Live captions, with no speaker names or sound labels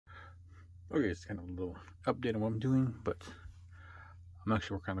Okay, it's kind of a little update on what I'm doing, but I'm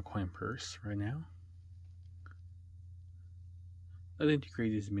actually working on a coin purse right now. Nothing too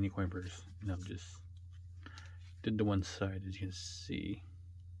crazy, it's a mini coin purse, and I'm just did the one side. As you can see,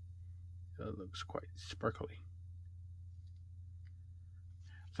 it looks quite sparkly.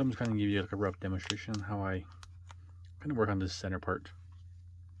 So I'm just kind of give you like a rough demonstration on how I kind of work on this center part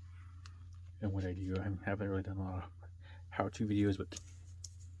and what I do. I haven't really done a lot of how-to videos, but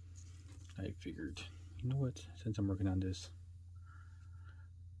I figured, you know what, since I'm working on this,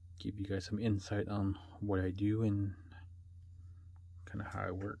 give you guys some insight on what I do and kind of how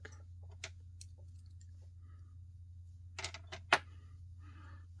I work.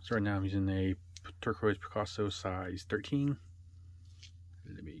 So right now I'm using a turquoise Picasso size 13.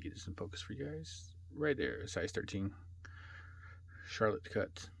 Let me get this in focus for you guys. Right there, size 13. Charlotte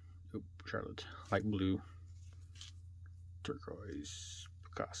cut. Oop, Charlotte. Light blue. Turquoise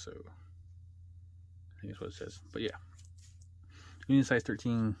Picasso. I think that's what it says. But yeah. Using size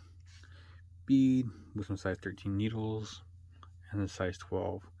 13 bead with some size 13 needles and the size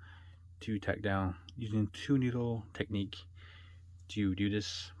 12 to tack down, using 2-needle technique to do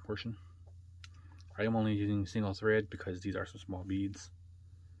this portion. I am only using single thread because these are some small beads,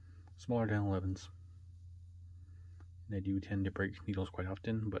 smaller than 11s. And they do tend to break needles quite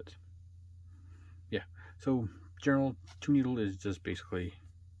often, but yeah. So general 2-needle is just basically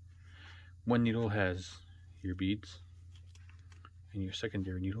one needle has your beads and your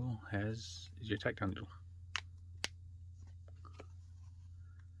secondary needle is your tack down needle.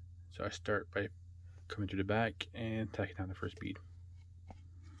 So I start by coming to the back and tacking down the first bead.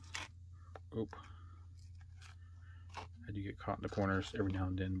 Oop. I do get caught in the corners every now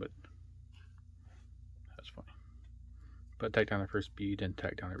and then, but that's fine. But tack down the first bead and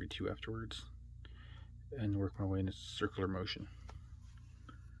tack down every 2 afterwards, and work my way in a circular motion.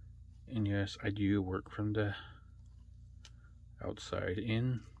 And yes, I do work from the outside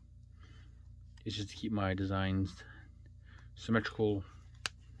in. It's just to keep my designs symmetrical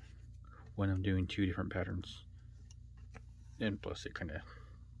when I'm doing 2 different patterns. And plus it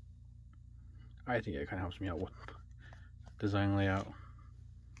I think it kind of helps me out with design layout.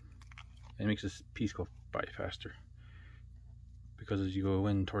 And it makes this piece go by faster. Because as you go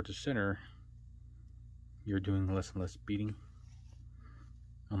in towards the center, you're doing less and less beading.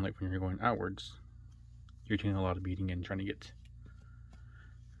 Unlike when you're going outwards, you're doing a lot of beading and trying to get,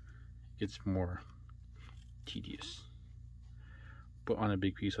 it's more tedious. But on a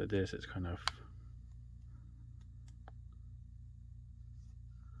big piece like this, it's kind of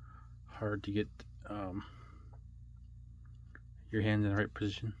hard to get your hands in the right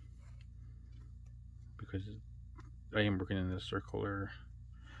position, because I am working in a circular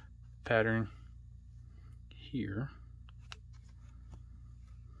pattern here.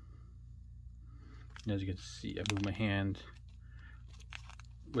 And as you can see, I move my hand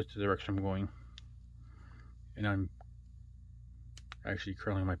with the direction I'm going, and I'm actually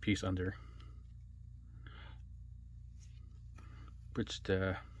curling my piece under, which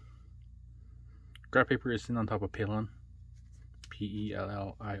the graph paper is sitting on top of Pellon,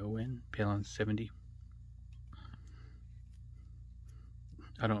 P-E-L-L-I-O-N, Pellon 70.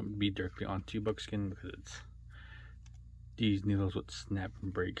 I don't bead directly onto buckskin because these needles would snap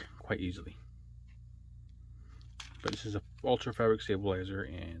and break quite easily. But this is a ultra fabric stabilizer,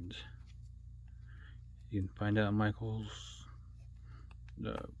 and you can find it on Michael's,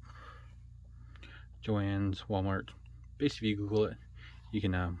 Joann's, Walmart. Basically, if you Google it, you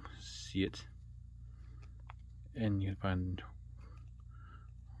can see it, and you can find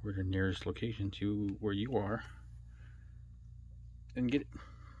where the nearest location to where you are and get it,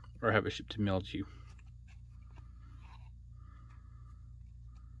 or have it shipped to mail to you.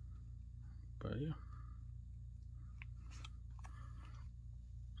 But yeah.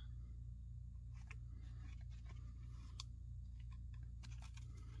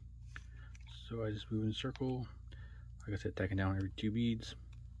 So I just move in a circle, like I said, tacking down every 2 beads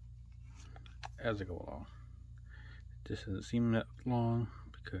as I go along. This doesn't seem that long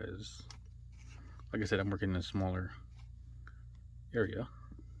because, like I said, I'm working in a smaller area.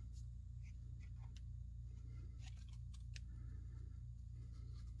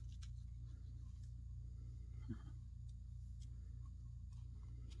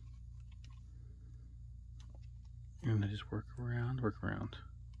 And I just work around.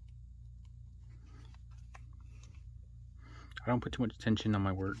 I don't put too much tension on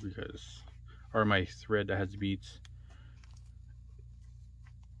my work because, or my thread that has beads.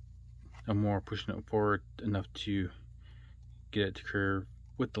 I'm more pushing it forward enough to get it to curve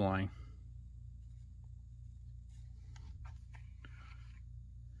with the line.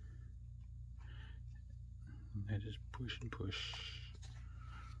 I just push and push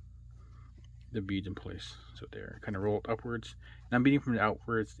the beads in place. So there, kind of roll it upwards. And I'm beading from the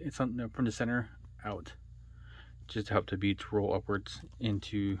outwards. It's from the center out, just to help the beads roll upwards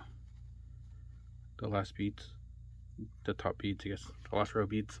into the last beads, the top beads, I guess, the last row of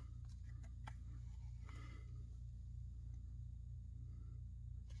beads.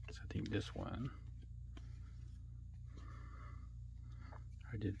 So I think this one,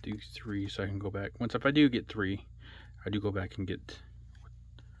 I did do 3, so I can go back. Once if I do get 3, I do go back and get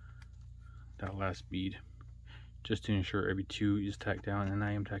that last bead, just to ensure every 2 is tacked down, and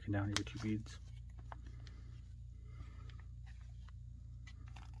I am tacking down every 2 beads.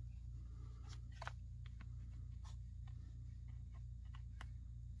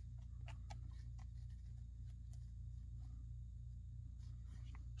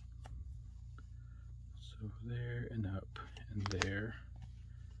 So there and up and there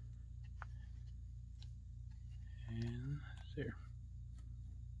and there.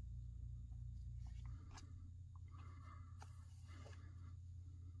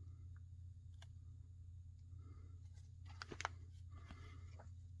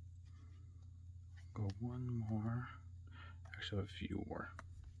 Go one more, actually a few more,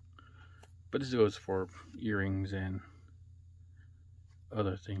 but this goes for earrings and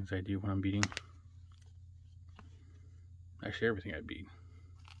other things I do when I'm beading. Actually, everything I bead.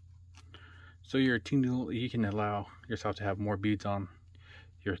 So your needle, you can allow yourself to have more beads on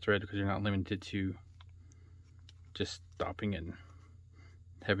your thread because you're not limited to just stopping and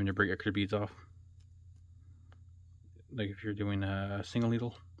having to break extra beads off. Like if you're doing a single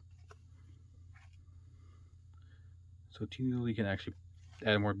needle. So needle, you can actually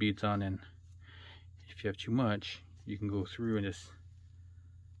add more beads on, and if you have too much, you can go through and just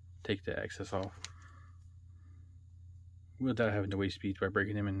take the excess off without having to waste beads by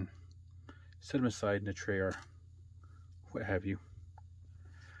breaking them and set them aside in a tray or what have you.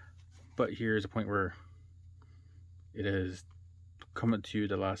 But here's a point where it is coming to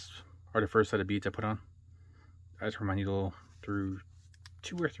the last or the first set of beads I put on. I just run my needle through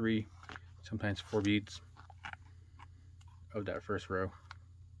 2 or 3, sometimes 4 beads of that first row.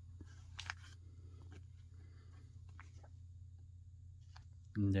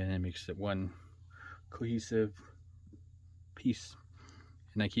 And then it makes it one cohesive piece,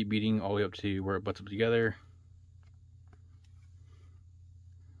 and I keep beading all the way up to where it butts up together,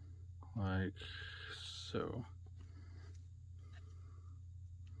 like so,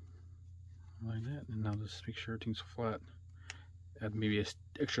 like that. And now just make sure everything's flat. Add maybe an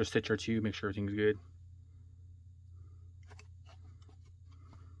extra stitch or 2, make sure everything's good.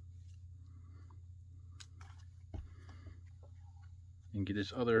 And get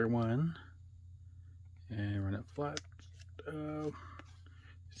this other one and run it flat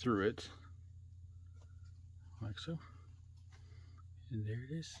through it, like so. And there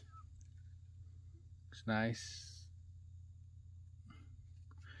it is. Looks nice.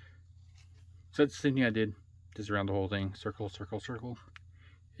 So that's the same thing I did, just around the whole thing. Circle, circle, circle.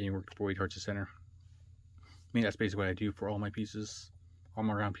 And you work your way towards the center. I mean, that's basically what I do for all my pieces, all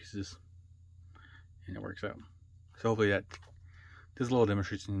my round pieces. And it works out. So hopefully that this little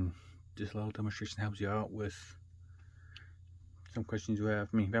demonstration helps you out with some questions you have.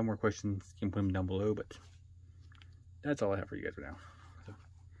 I mean, if you have more questions, you can put them down below, but that's all I have for you guys right now. So,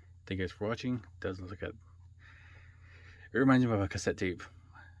 thank you guys for watching. It doesn't look like it reminds me of a cassette tape,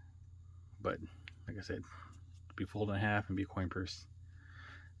 but like I said, be folded in half and be a coin purse.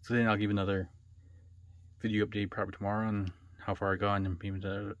 So then I'll give another video update probably tomorrow on how far I got, and maybe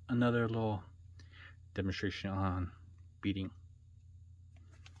another little demonstration on beading.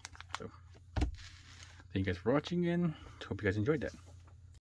 So thank you guys for watching, and hope you guys enjoyed that.